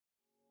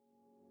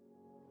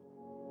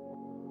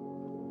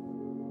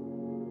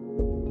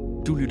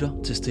Du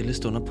lytter til Stille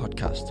Stunder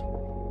podcast.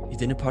 I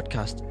denne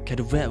podcast kan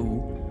du hver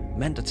uge,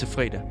 mandag til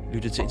fredag,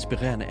 lytte til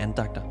inspirerende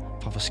andagter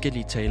fra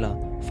forskellige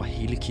talere fra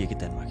hele Kirke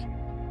Danmark.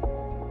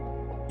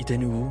 I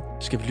denne uge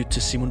skal vi lytte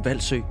til Simon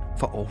Walsøe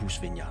fra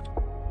Aarhus Vineyard.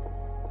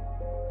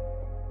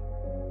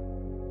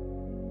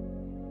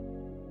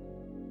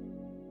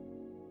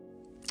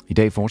 I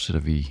dag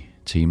fortsætter vi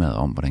temaet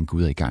om, hvordan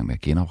Gud er i gang med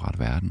at genoprette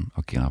verden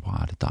og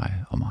genoprette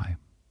dig og mig.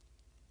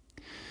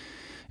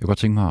 Jeg kunne godt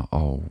tænke mig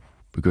at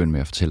begynde med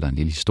at fortælle dig en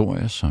lille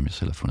historie, som jeg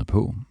selv har fundet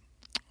på.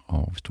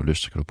 Og hvis du har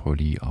lyst, så kan du prøve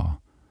lige at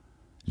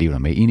leve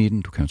dig med ind i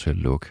den. Du kan eventuelt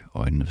lukke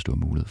øjnene, hvis du har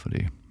mulighed for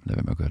det. Lad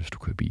være med at gøre det, hvis du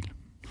kører bil.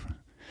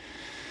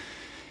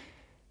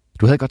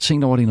 Du havde godt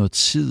tænkt over det i noget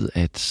tid,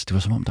 at det var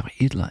som om, der var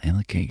et eller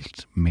andet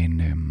galt. Men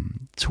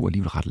det tog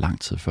alligevel ret lang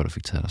tid, før du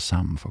fik taget dig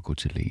sammen for at gå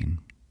til lægen.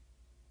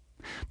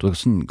 Du havde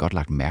sådan godt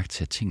lagt mærke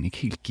til, at tingene ikke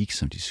helt gik,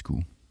 som de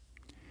skulle.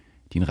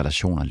 Dine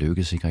relationer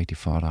lykkedes ikke rigtig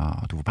for dig,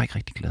 og du var bare ikke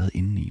rigtig glad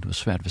indeni. Du var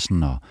svært ved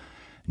sådan at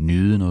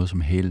nyde noget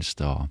som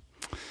helst, og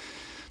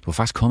du var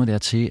faktisk kommet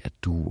dertil, at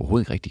du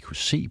overhovedet ikke rigtig kunne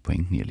se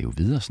pointen i at leve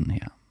videre sådan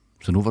her.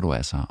 Så nu var du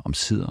altså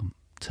omsider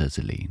taget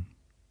til lægen.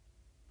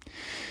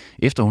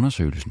 Efter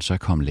undersøgelsen, så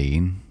kom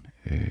lægen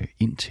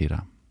ind til dig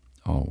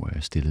og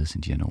stillede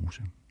sin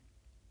diagnose.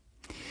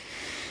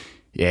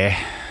 Ja,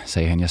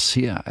 sagde han, jeg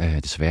ser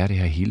desværre det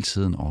her hele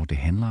tiden, og det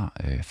handler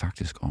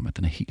faktisk om, at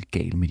den er helt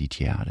gal med dit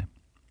hjerte.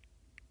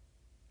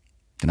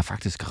 Den er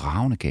faktisk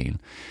ravende gal.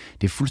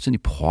 Det er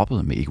fuldstændig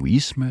proppet med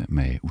egoisme,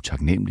 med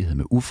utaknemmelighed,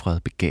 med ufred,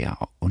 begær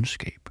og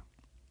ondskab.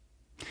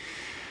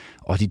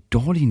 Og de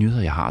dårlige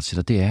nyheder, jeg har til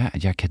dig, det er,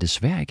 at jeg kan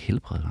desværre ikke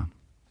helbrede dig.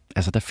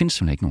 Altså, der findes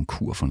simpelthen ikke nogen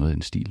kur for noget i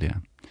den stil der.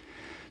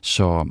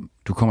 Så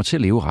du kommer til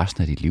at leve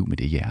resten af dit liv med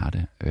det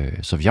hjerte.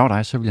 Så hvis jeg var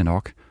dig, så ville jeg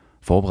nok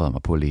forberede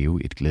mig på at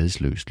leve et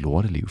glædesløst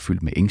lorteliv,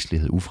 fyldt med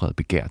ængstelighed, ufred,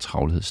 begær,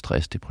 travlhed,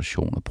 stress,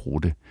 depression og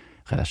brudte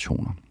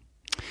relationer.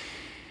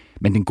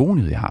 Men den gode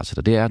nyhed, jeg har til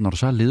dig, det er, at når du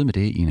så har levet med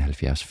det i en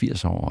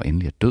 70-80 år og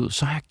endelig er død,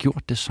 så har jeg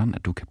gjort det sådan,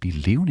 at du kan blive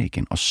levende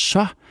igen. Og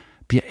så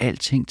bliver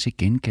alting til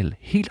gengæld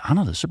helt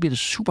anderledes. Så bliver det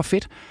super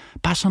fedt.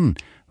 Bare sådan,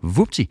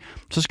 vupti,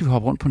 så skal vi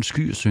hoppe rundt på en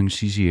sky og synge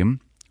CCM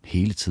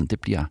hele tiden.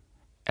 Det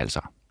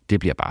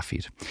bliver bare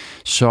fedt.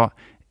 Så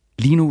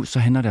lige nu, så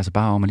handler det altså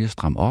bare om at lige at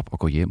stramme op og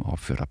gå hjem og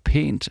opføre dig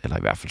pænt, eller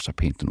i hvert fald så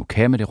pænt, du nu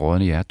kan med det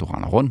rådne hjerte, du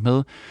render rundt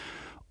med.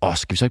 Og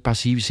skal vi så ikke bare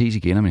sige, at vi ses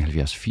igen om en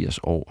 70-80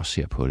 år og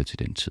ser på det til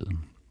den tid.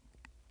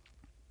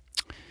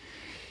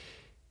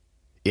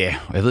 Ja,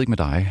 og jeg ved ikke med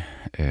dig,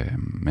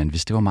 men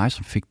hvis det var mig,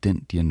 som fik den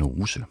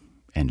diagnose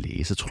af en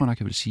læge, så tror jeg nok,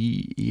 jeg vil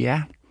sige,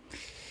 ja,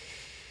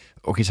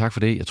 okay, tak for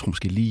det. Jeg tror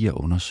måske lige, jeg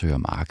undersøger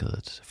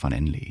markedet for en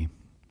anden læge.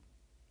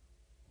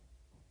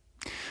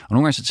 Og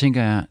nogle gange så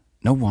tænker jeg,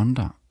 no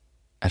wonder,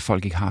 at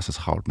folk ikke har så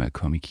travlt med at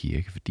komme i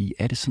kirke, fordi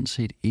er det sådan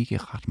set ikke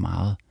ret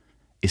meget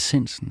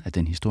essensen af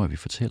den historie, vi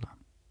fortæller.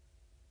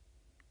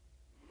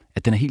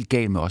 At den er helt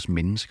gal med os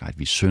mennesker, at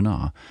vi er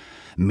syndere,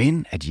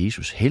 men at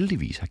Jesus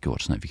heldigvis har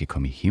gjort sådan, at vi kan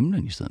komme i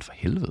himlen i stedet for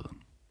helvede.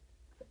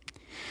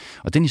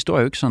 Og den historie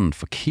er jo ikke sådan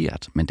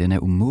forkert, men den er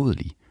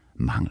umådelig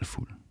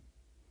mangelfuld.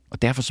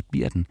 Og derfor så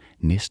bliver den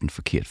næsten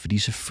forkert, fordi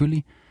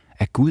selvfølgelig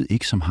er Gud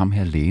ikke som ham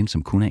her lægen,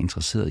 som kun er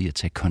interesseret i at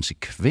tage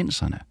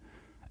konsekvenserne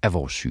af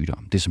vores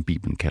sygdom. Det som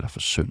Bibelen kalder for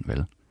synd,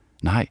 vel?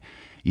 Nej,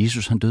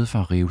 Jesus han døde for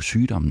at rive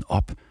sygdommen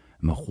op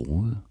med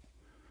rode.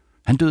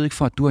 Han døde ikke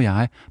for, at du og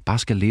jeg bare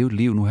skal leve et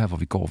liv nu her, hvor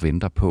vi går og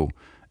venter på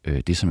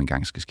det, som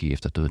engang skal ske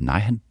efter døden. Nej,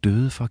 han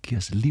døde for at give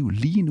os liv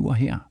lige nu og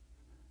her.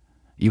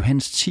 I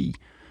Johannes 10,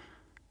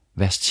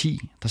 vers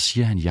 10, der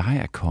siger han, jeg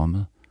er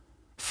kommet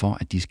for,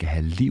 at de skal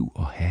have liv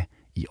og have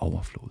i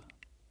overflod.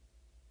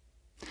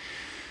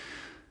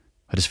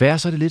 Og desværre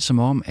så er det lidt som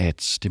om,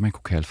 at det man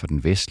kunne kalde for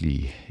den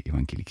vestlige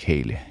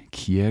evangelikale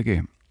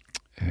kirke,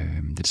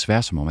 det er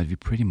desværre som om, at vi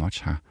pretty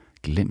much har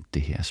glemt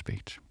det her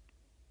aspekt.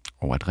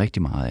 Og at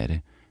rigtig meget af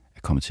det er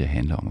kommet til at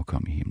handle om at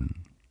komme i himlen.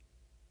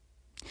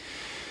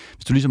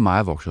 Hvis du ligesom mig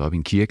er vokset op i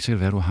en kirke, så kan det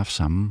være, at du har haft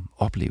samme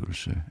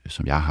oplevelse,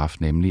 som jeg har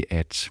haft, nemlig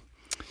at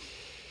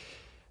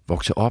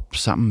vokse op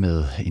sammen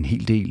med en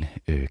hel del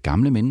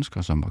gamle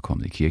mennesker, som var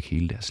kommet i kirke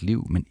hele deres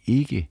liv, men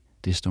ikke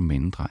desto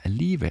mindre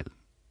alligevel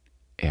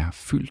er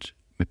fyldt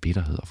med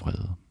bitterhed og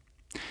vrede.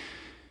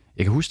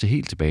 Jeg kan huske det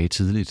helt tilbage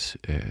tidligt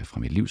fra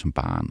mit liv som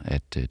barn,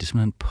 at det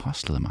simpelthen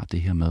påslede mig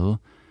det her med,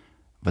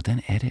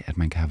 hvordan er det, at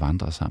man kan have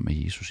vandret sammen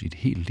med Jesus i et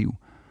helt liv,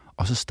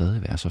 og så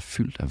stadig være så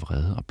fyldt af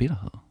vrede og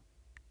bitterhed.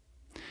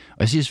 Og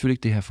jeg siger selvfølgelig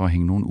ikke det her for at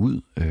hænge nogen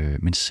ud,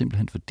 men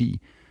simpelthen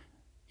fordi,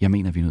 jeg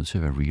mener, vi er nødt til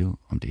at være real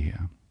om det her.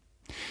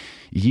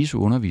 I Jesu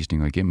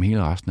undervisning og igennem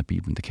hele resten af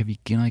Bibelen, der kan vi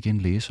igen og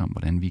igen læse om,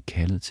 hvordan vi er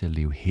kaldet til at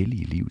leve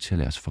hellige liv, til at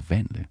lade os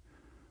forvandle.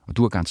 Og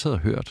du har garanteret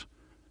hørt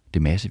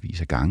det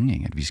massevis af gange,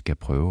 ikke? At vi skal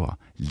prøve at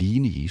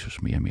ligne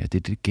Jesus mere og mere.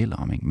 Det gælder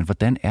om, ikke? Men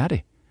hvordan er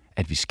det,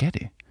 at vi skal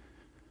det?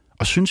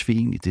 Og synes vi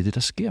egentlig, det er det,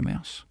 der sker med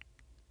os?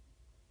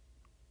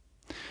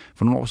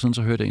 For nogle år siden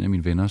så hørte jeg en af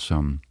mine venner,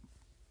 som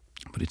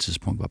på det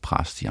tidspunkt var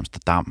præst i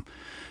Amsterdam.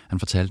 Han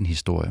fortalte en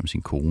historie om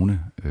sin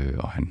kone,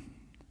 og han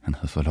Han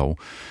havde fået lov,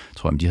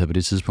 tror jeg, de havde på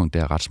det tidspunkt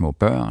der ret små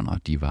børn,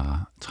 og de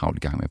var travlt i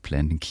gang med at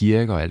plante en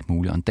kirke og alt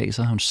muligt. Og en dag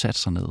så havde hun sat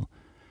sig ned, og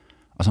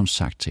så havde hun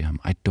sagt til ham,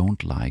 I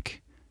don't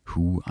like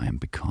who I am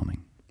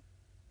becoming.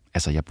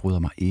 Altså, jeg bryder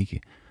mig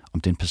ikke om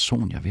den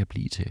person, jeg er ved at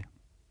blive til.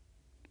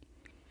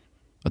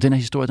 Og den her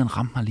historie, den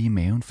ramte mig lige i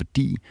maven,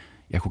 fordi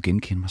jeg kunne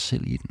genkende mig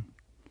selv i den.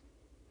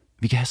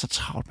 Vi kan have så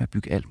travlt med at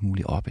bygge alt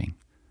muligt op, ikke?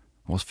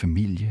 Vores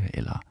familie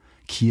eller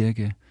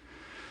kirke,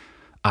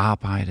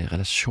 arbejde,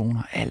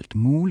 relationer, alt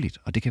muligt.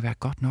 Og det kan være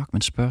godt nok,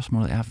 men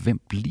spørgsmålet er,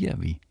 hvem bliver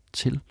vi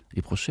til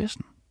i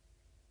processen?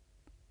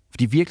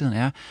 Fordi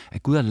virkeligheden er,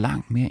 at Gud er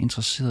langt mere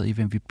interesseret i,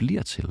 hvem vi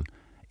bliver til,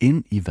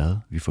 end i hvad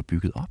vi får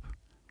bygget op.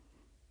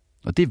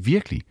 Og det er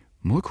virkelig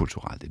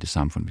modkulturelt i det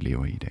samfund, vi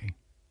lever i dag.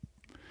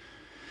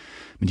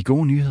 Men de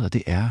gode nyheder,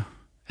 det er,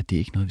 at det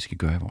ikke er noget, vi skal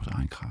gøre i vores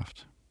egen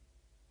kraft.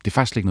 Det er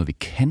faktisk ikke noget, vi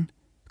kan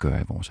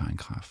gøre i vores egen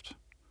kraft.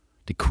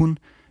 Det er kun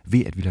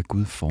ved, at vi lader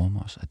Gud forme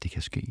os, at det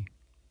kan ske.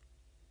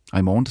 Og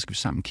i morgen, der skal vi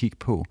sammen kigge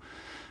på,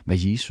 hvad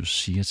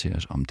Jesus siger til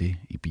os om det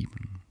i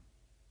Bibelen.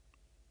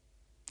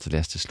 Så lad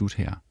os til slut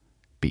her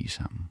bede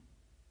sammen.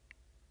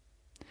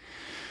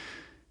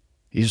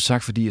 Jesus,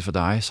 tak fordi at for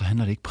dig, så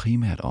handler det ikke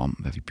primært om,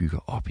 hvad vi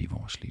bygger op i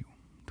vores liv.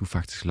 Du er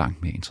faktisk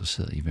langt mere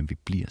interesseret i, hvem vi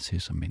bliver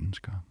til som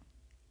mennesker.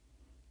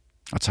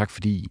 Og tak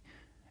fordi,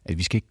 at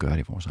vi skal ikke gøre det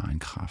i vores egen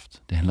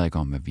kraft. Det handler ikke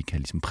om, at vi kan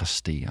ligesom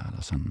præstere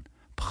eller sådan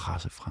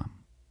presse frem.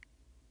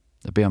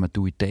 Jeg beder om, at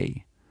du i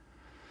dag,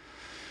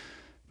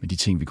 med de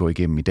ting, vi går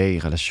igennem i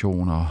dag,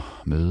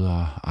 relationer,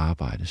 møder,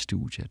 arbejde,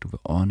 studier, du vil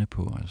ånde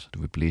på os, du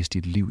vil blæse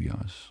dit liv i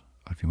os,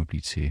 og at vi må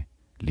blive til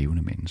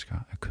levende mennesker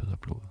af kød og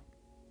blod.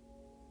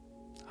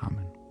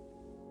 Amen.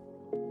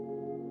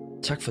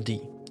 Tak fordi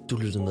du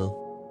lyttede med.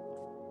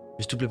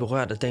 Hvis du blev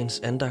berørt af dagens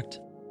andagt,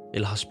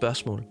 eller har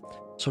spørgsmål,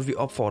 så vil vi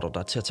opfordre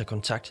dig til at tage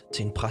kontakt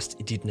til en præst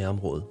i dit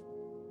nærområde.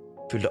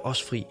 Føl dig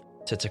også fri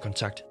til at tage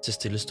kontakt til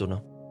Stille Stunder.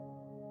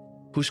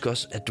 Husk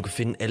også, at du kan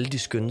finde alle de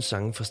skønne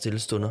sange fra Stille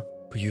Stunder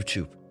på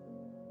YouTube.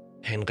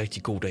 Ha' en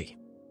rigtig god dag.